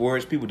that with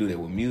sports. People do that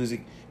with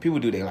music. People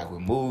do that, like,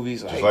 with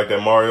movies. just like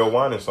that Mario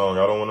Winans song,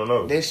 I don't want to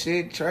know. That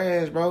shit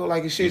trash, bro.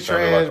 Like, this shit He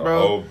sounded trash, like a bro.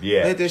 whole-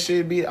 yeah. Let this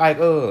shit be like,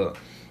 well,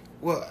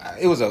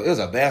 it was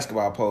a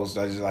basketball post.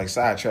 I just like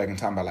sidetracking,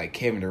 talking about like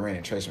Kevin Durant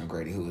and Tracy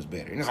McGrady, who was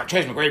better. And it's like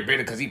Tracy McGrady better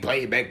because he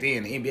played back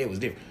then. The NBA was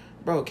different,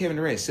 bro. Kevin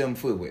Durant 7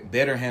 foot with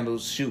better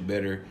handles, shoot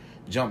better,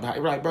 jump high.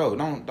 You're like, bro,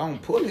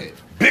 don't pull it.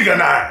 Bigger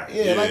nine.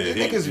 Yeah, like this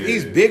nigga's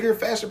he's bigger,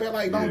 faster, better.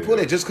 Like, don't pull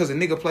it just because a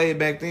nigga played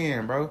back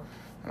then, bro.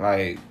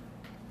 Like,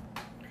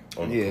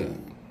 yeah.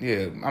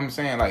 Yeah, I'm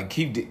saying like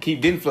keep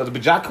didn't flood us,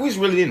 but Jacquees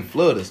really didn't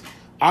flood us.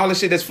 All the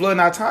shit that's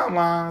flooding our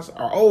timelines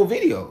are old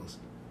videos.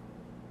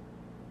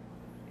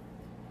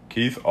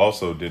 Keith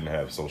also didn't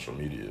have social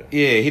media.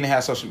 Yeah, he didn't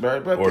have social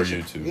but Or picture-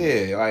 YouTube.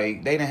 Yeah,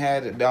 like they didn't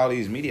have all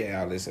these media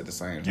outlets at the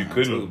same time. You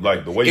couldn't too.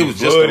 like the way it you was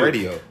flooded, just the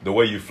radio. The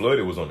way you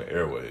flooded was on the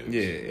airwaves.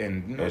 Yeah,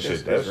 and you know, That that's,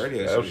 shit. that's That's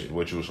radio that's shit.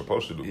 what you were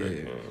supposed to do back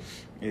Yeah.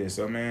 then. Yeah,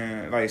 so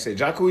man, like I said,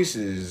 Jacquees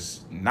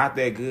is not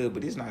that good,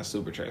 but he's not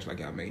super trash like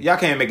y'all make. Y'all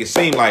can't make it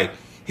seem like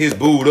his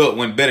booed up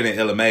went better than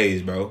Ella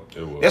May's, bro.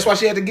 It was. That's why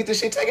she had to get this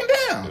shit taken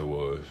down. It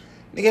was.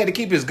 Nigga had to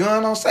keep his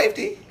gun on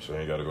safety. So you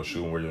ain't gotta go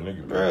shoot him where your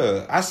nigga be.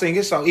 Bruh, I sing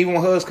it song. Even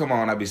when hers come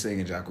on, I be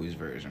singing Jacquees'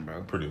 version,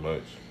 bro. Pretty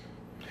much.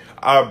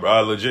 I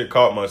legit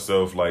caught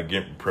myself like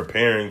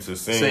preparing to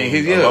sing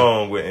his,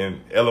 along with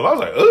and Ella. I was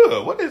like,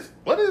 ugh, what is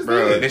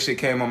Bruh, this? shit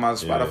came on my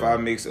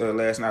Spotify mix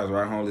last night. I was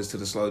right home listening to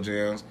the slow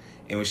jams.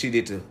 And when she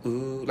did the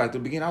ooh, like the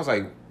beginning, I was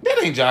like, that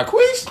ain't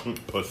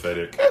Jacquees.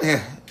 Pathetic.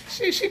 Yeah,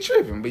 she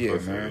tripping, but yeah,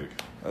 Pathetic. man.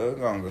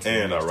 Go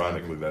And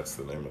ironically, that's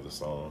the name of the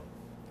song.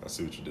 I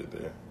see what you did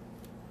there.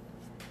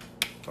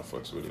 I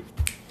fucks with it.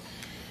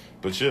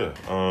 But yeah,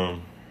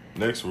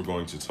 next we're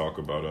going to talk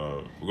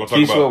about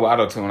Keith Sweat with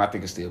auto-tune. I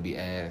think it'll still be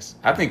ass.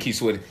 I think Keith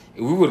Sweat.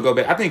 If we would go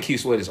back, I think Keith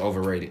Sweat is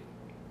overrated.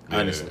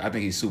 Honestly, I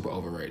think he's super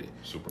overrated.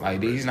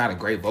 He's not a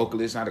great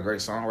vocalist, not a great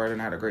songwriter,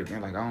 not a great thing.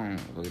 Like, I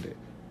don't look at that.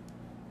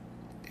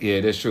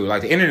 Yeah, that's true.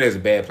 Like, the internet is a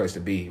bad place to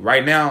be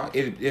right now.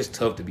 It's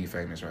tough to be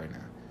famous right now.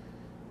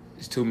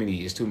 It's too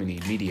many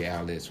media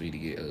outlets for you to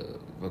get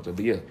booked up.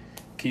 But yeah,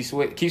 Keith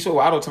Sweat with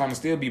auto-tone will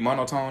still be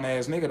monotone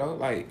ass nigga though.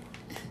 Like,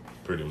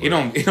 pretty much.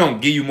 It don't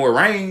give you more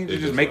range. It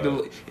just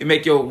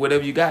make your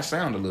whatever you got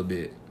sound a little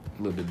bit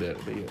better.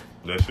 But yeah,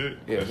 that's it.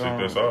 Yeah,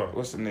 that's all.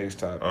 What's the next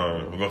topic?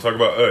 We're gonna talk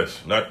about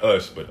Us, not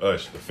Us, but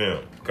Us, the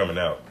film coming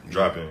out,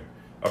 dropping.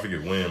 I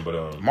forget when,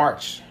 but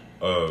March.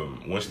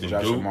 Winston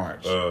Joshua Duke,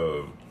 March.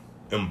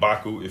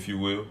 M'Baku, if you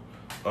will.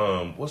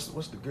 What's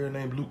the girl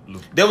name?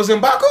 Luke. That was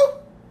M'Baku?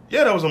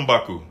 Yeah, that was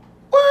M'Baku.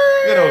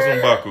 What? Yeah, that was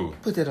M'Baku.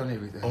 Put that on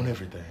everything. On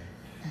everything.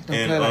 Don't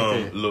and play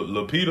like that.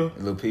 Lupita.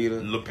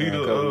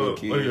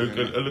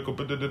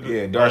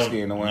 Yeah, dark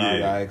skin, the one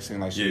I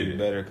accent like she was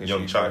better because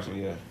Young Chocolate.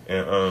 Yeah.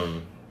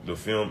 And the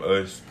film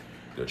Us,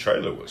 the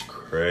trailer was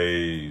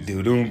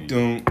crazy.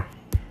 Doom.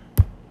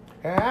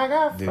 I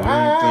got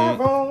 5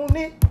 on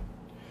it.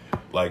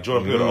 Like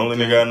Jordan Peele, the only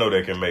nigga I know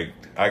that can make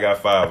I got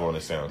 5 on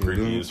it sound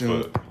creepy as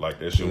fuck. Like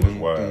that shit was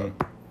wild.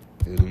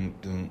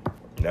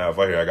 Now if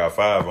I hear I got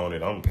 5 on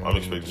it, I'm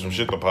expecting some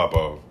shit to pop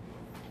off.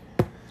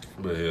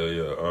 But hell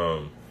yeah,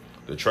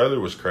 the trailer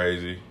was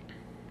crazy.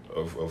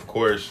 Of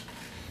course,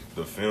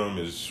 the film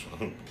is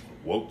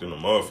woke in the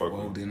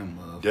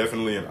motherfucker.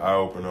 Definitely an eye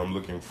opener. I'm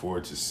looking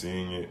forward to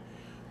seeing it.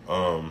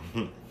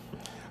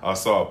 I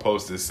saw a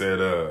post that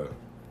said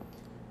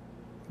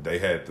they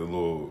had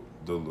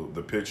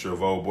the picture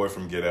of old boy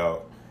from Get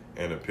Out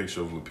and a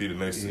picture of Lupita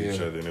next to each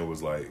other, and it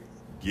was like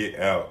Get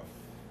Out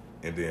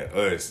and then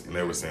Us, and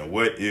they were saying,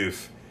 what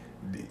if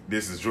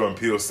this is Jordan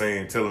Peele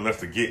telling us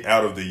to get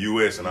out of the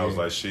U.S. and I was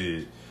like,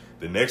 shit,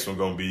 the next one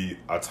gonna be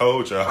I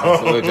told y'all.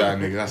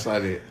 Niggas. I saw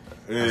that.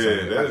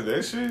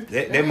 That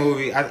shit. That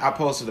movie, I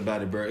posted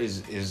about it, bro.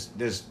 Is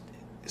there's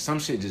some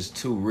shit just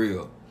too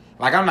real.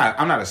 Like I'm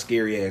not a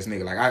scary ass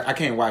nigga. Like I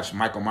can't watch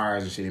Michael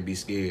Myers and shit and be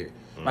scared.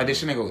 Like this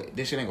shit ain't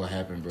gonna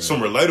happen, bro. Some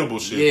relatable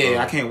shit. Yeah, bro.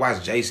 I can't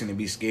watch Jason and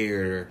be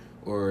scared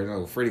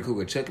or Freddy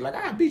Krueger, Chucky. Like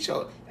I beat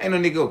y'all. Ain't no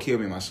nigga gonna kill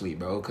me in my sleep,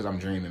 bro, because I'm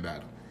dreaming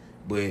about him.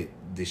 But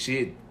the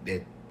shit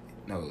that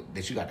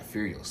you got to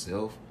fear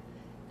yourself,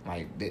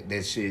 like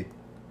that shit.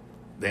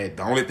 That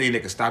the only thing that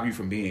can stop you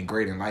from being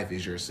great in life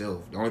is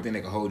yourself. The only thing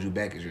that can hold you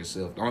back is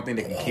yourself. The only thing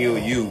that can kill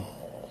you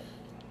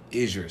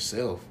is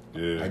yourself.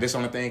 Yeah. Like that's the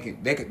only thing.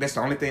 That's the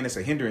only thing that's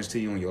a hindrance to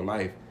you in your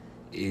life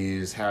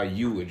is how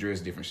you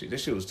address different shit.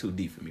 This shit was too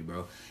deep for me,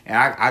 bro. And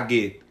I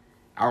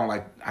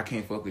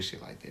can't fuck with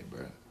shit like that,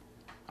 bro.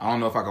 I don't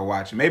know if I can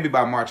watch it. Maybe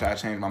by March I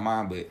change my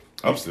mind, but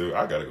I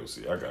gotta go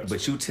see.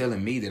 But you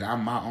telling me that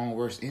I'm my own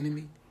worst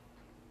enemy?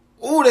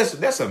 Ooh,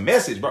 that's a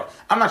message, bro.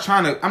 I'm not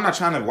trying to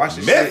watch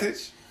this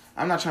shit.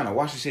 I'm not trying to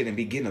watch this shit and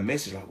be getting a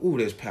message like, ooh,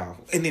 that's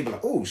powerful. And then be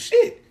like, oh,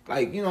 shit.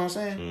 Like, you know what I'm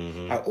saying?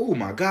 Mm-hmm. Like, oh,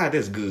 my God,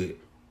 that's good.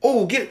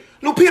 Oh, get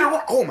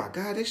Lupita. Oh, my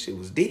God, that shit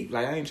was deep.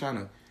 Like, I ain't trying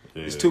to.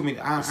 Yeah. It's too many.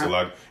 It's a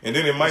lot. And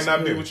then it might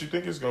not be what you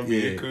think it's going to be.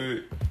 Yeah.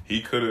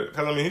 He could have,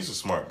 because, I mean, he's a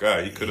smart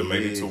guy. He could have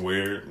made it to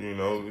where, you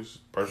know, it's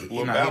perfect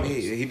little balance.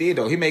 He did,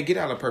 though. He may get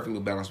out a perfect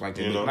little balance like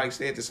that. But like I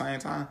said, at the same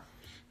time,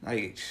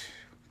 like,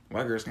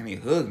 white girls can't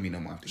even hug me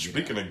no more.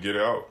 Speaking of Get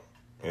Out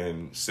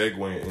and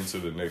segueing into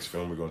the next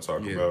film we're going to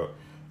talk about,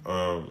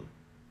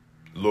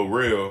 Lil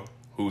Rel,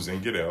 who's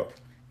in Get Out,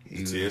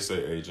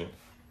 TSA agent,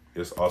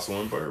 is also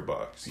in Bird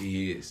Box.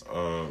 He is.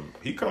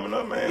 He coming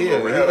up, man. Yeah,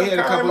 Lil Rel, he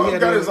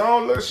got his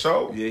own little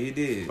show. Yeah, he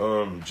did.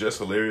 Just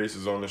Hilarious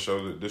is on the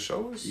show. The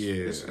show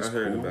is I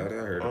heard cool. about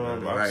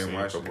it. I've seen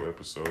a couple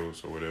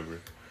episodes or whatever.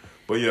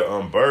 But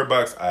yeah, Bird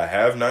Box, I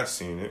have not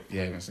seen it.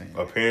 You haven't seen it.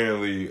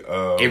 Apparently,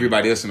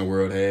 everybody else in the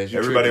world has.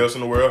 Everybody else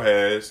in the world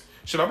has.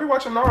 Should I be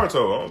watching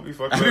Naruto? I don't be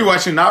fucked up. I be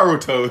watching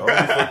Naruto. I don't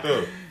be fucked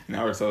up.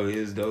 Naruto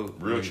is dope.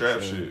 Real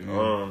trap shit.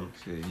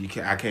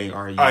 I can't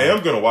argue. I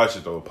am gonna watch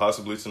it though,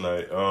 possibly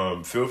tonight.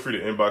 Feel free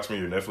to inbox me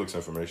your Netflix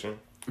information.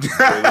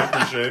 Really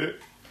appreciate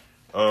it.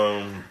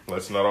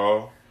 Let's not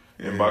all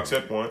inbox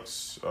at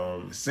once.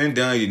 Send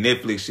down your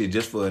Netflix shit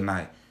just for a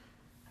night.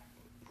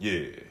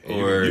 Yeah,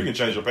 or you can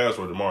change your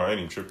password tomorrow. I ain't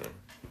even tripping.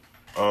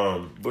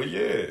 But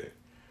yeah,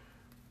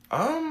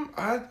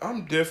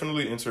 I'm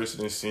definitely interested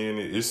in seeing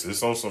it.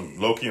 It's on some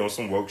low key on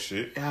some woke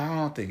shit. I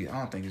don't think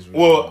it's really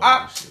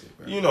Well, shit,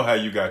 you know how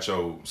you got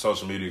your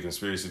social media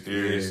conspiracy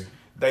theories. Yeah.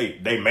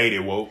 They made it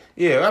woke.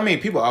 Yeah, I mean,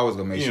 people always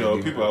gonna make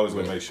shit. People always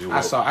gonna make shit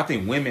woke. I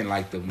think women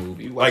like the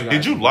movie. Like,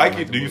 did you like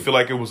it? Do you feel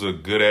like it was a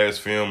good ass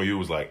film, or you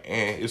was like,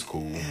 it's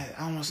cool? Yeah,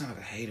 I don't want to sound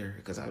like a hater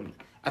because I think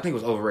it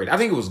was overrated. I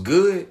think it was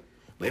good.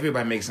 But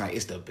everybody makes it like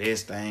it's the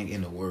best thing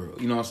in the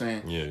world. You know what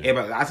I'm saying? Yeah.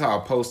 Everybody, I saw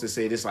a post that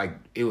said it's like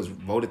it was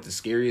voted the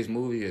scariest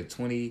movie of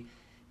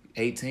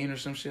 2018 or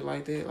some shit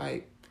like that.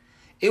 Like,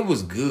 it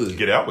was good.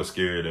 Get Out was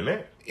scarier than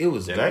that. It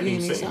was and good. I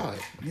didn't even see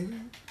it, nigga.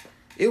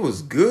 It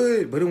was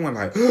good, but it wasn't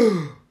like,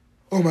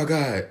 oh my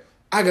god,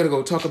 I gotta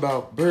go talk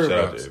about Bird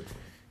Box.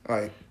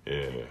 Like,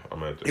 yeah,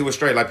 I'm at that. It was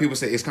straight. Like people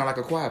say, it's kind of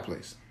like A Quiet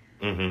Place,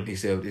 Mm-hmm.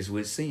 except it's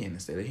with seeing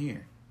instead of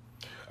hearing.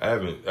 I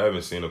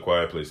haven't seen A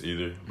Quiet Place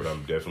either, but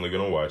I'm definitely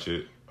gonna watch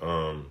it.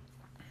 I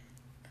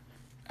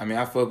mean,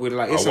 I fuck with it.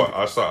 Like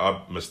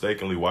I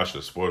mistakenly watched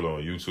a spoiler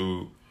on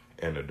YouTube,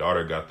 and the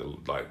daughter got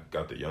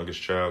the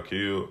youngest child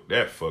killed.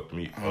 That fucked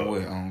me up.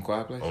 On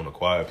Quiet Place? On A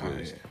Quiet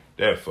Place. Oh, yeah.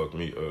 That fucked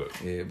me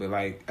up. Yeah, but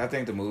like I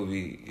think the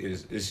movie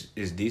is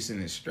decent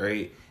and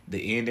straight.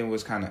 The ending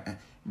was kind of,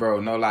 bro.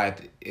 No lie.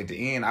 At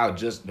the end,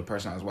 the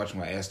person I was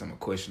watching, I asked them a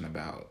question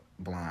about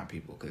blind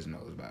people because it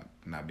was about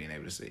not being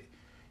able to see.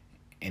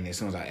 And as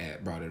soon as I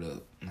brought it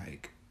up,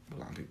 like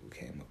blind people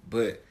came up.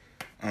 But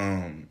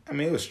I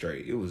mean, it was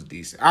straight. It was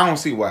decent. I don't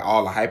see what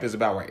all the hype is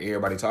about. Why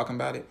everybody talking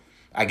about it?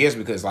 I guess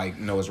because like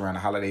it's around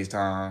the holidays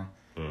time.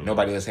 Mm-hmm.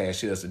 Nobody else had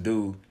shit else to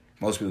do.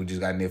 Most people just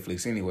got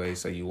Netflix anyway,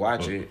 so you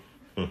watch it,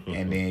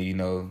 and then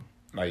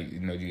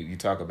you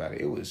talk about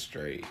it. It was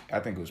straight. I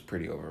think it was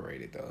pretty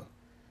overrated though.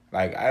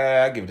 Like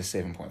I give it a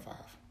 7.5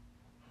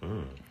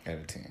 out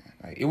of 10.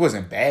 Like it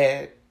wasn't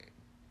bad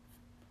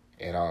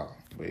at all.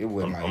 But it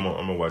wasn't I'm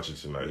gonna watch it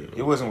tonight.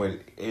 It wasn't what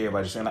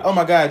everybody saying like, oh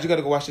my god, you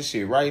gotta go watch this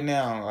shit right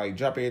now. Like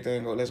drop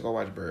everything, let's go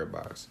watch Bird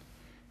Box.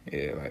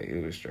 Yeah, like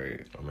it was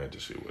straight. I'm at to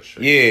see what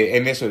shit. Yeah,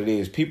 and that's what it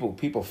is.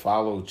 People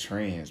follow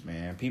trends,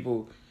 man.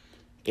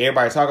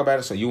 Everybody talk about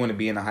it, so you want to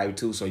be in the hype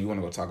too. So you want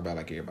to go talk about it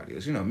like everybody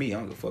else. You know me, I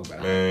don't give a fuck about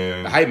it.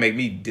 Man, the hype make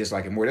me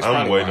dislike it more. That's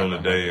I'm waiting on the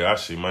day I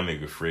see my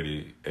nigga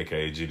Freddie,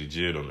 aka Jitty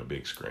Jid, on the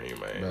big screen,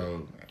 man.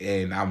 Bro,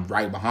 and I'm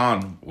right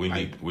behind him. We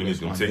need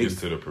some tickets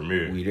to the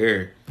premiere. We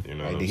there. You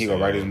know, like, then he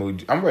gonna write his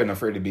movie. I'm ready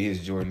for it to be his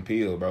Jordan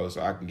Peele, bro,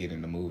 so I can get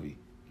in the movie.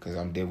 Cause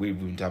I'm dead. We've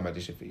been talking about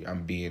this shit for years.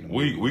 I'm being.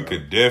 We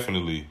could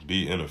definitely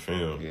be in a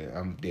film. Yeah,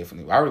 I'm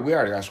definitely. We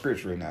already got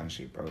scripts written out and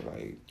shit, bro.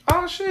 Like,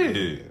 oh shit,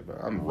 yeah, bro.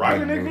 I'm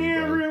writing it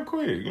in real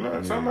quick. You know what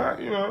I'm talking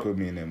about? You know, put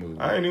me in that movie.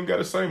 I ain't even got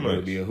to say much.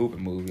 It'll be a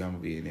hooping movie. I'm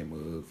gonna be in that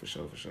movie for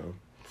sure.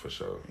 For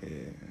sure.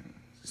 Yeah,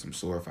 some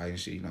sword fighting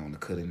shit. You know, on the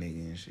cut a nigga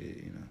and shit.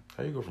 You know.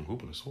 How you go from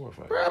hooping to sword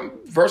fighting? Bro, I'm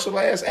versatile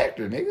ass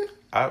actor, nigga.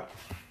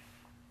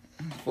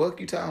 Fuck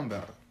you talking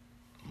about?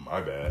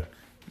 My bad.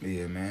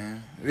 Yeah,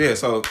 man. Yeah,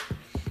 so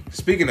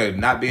speaking of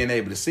not being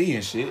able to see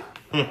and shit,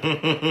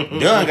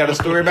 Dunn got a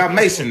story about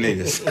Mason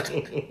niggas.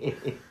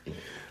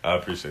 I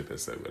appreciate that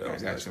segment. That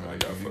was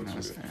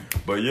nice.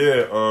 But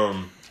yeah,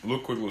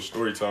 little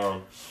story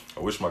time.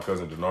 I wish my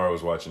cousin Denard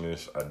was watching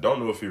this. I don't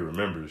know if he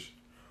remembers,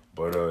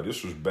 but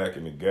this was back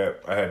in the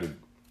Gap. I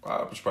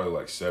was probably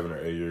like 7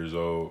 or 8 years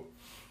old.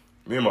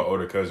 Me and my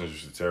older cousins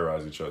used to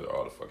terrorize each other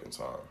all the fucking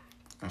time.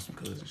 On some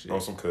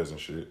cousin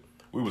shit.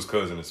 We was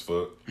cousin as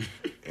fuck.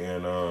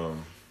 And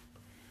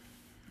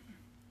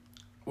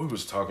we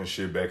was talking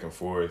shit back and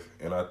forth.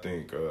 And I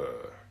think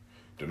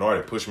Denard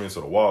had pushed me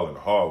into the wall in the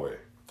hallway.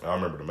 I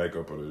remember the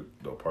makeup of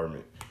the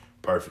apartment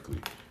perfectly.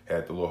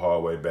 Had the little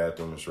hallway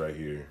bathroom that's right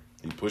here.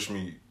 He pushed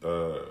me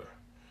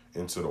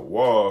into the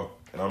wall,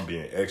 and I'm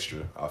being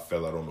extra. I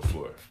fell out on the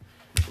floor,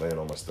 laying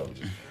on my stomach.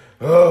 Just,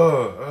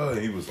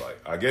 he was like,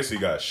 I guess he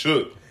got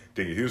shook,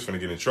 thinking he was finna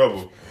get in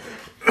trouble.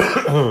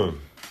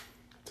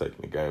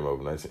 Taking the game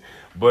over 19.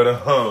 But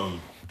I'm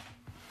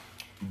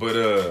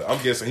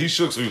guessing he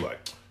shook, so he like,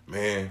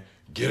 man,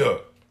 get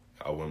up.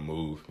 I wouldn't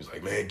move. He's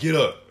like, man, get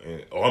up.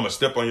 And, I'm gonna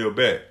step on your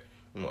back.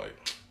 I'm like,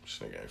 this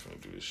nigga ain't finna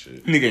do this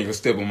shit. Nigga ain't gonna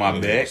step on my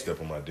back. Step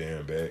on my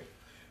damn back.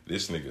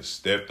 This nigga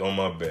stepped on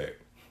my back.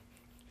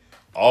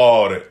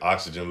 All the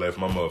oxygen left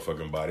my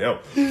motherfucking body.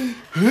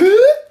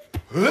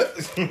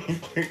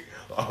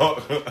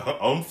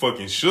 I'm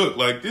fucking shook.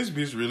 Like, this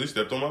bitch really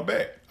stepped on my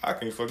back. I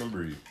can't fucking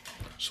breathe.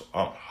 So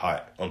I'm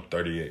hot. I'm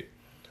 38.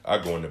 I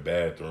go in the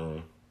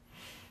bathroom,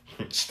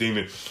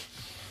 steaming.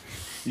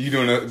 You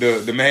doing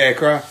the mad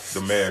cry?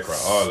 The mad cry,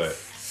 all that.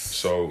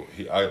 So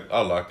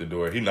I locked the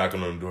door. He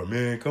knocking on the door.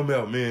 Man, come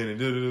out, man,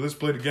 and let's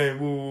play the game.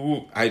 Woo, woo,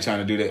 woo. I ain't trying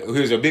to do that.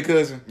 Here's your big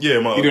cousin?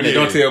 Yeah, mom. You doing that?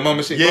 Don't tell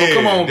mama shit. Yeah,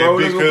 come on, bro.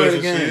 Let's go play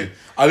the game. Shit.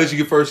 I'll let you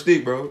get first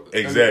stick, bro.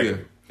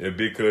 Exactly. That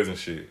big cousin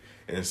shit.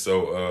 And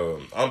so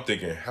I'm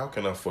thinking, how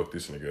can I fuck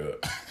this nigga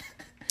up?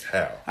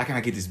 How can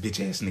I get this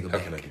bitch ass nigga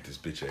back? How can I get this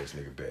bitch ass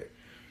nigga back?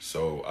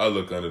 So I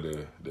look under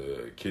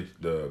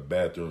the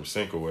bathroom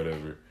sink or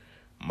whatever.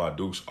 My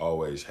Dukes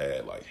always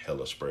had like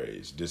hella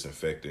sprays,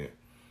 disinfectant,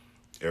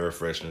 air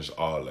fresheners,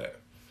 all that.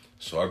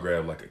 So I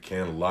grabbed like a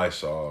can of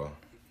Lysol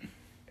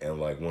and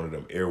like one of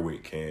them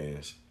Airwick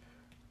cans.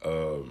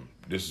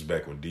 This is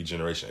back when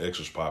D-Generation X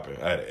was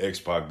popping. I had an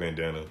X-Pac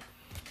bandana,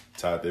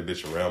 tied that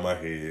bitch around my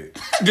head.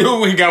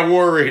 Dude, we got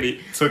war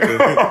ready. Took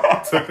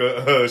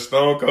a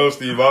Stone Cold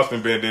Steve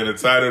Austin bandana,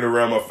 tied it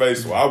around my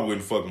face so I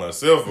wouldn't fuck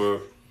myself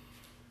up.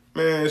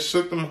 Man,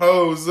 shook them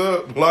hoes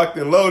up, locked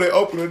and loaded,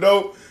 opened the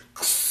door.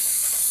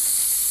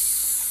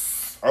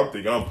 I'm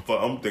thinking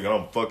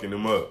I'm fucking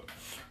him up.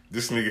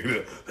 This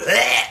nigga,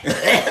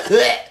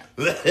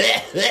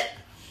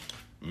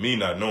 me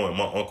not knowing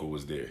my uncle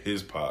was there,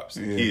 his pops.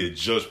 Yeah. He had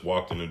just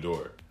walked in the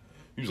door.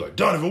 He was like,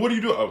 Donovan, what are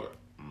you doing? I was like,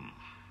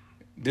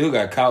 Dude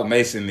got caught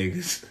Mason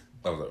niggas.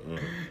 I was like,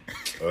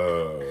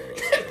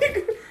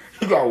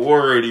 He got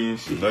war ready and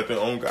shit. Nothing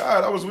on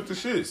God. I was with the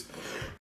shits.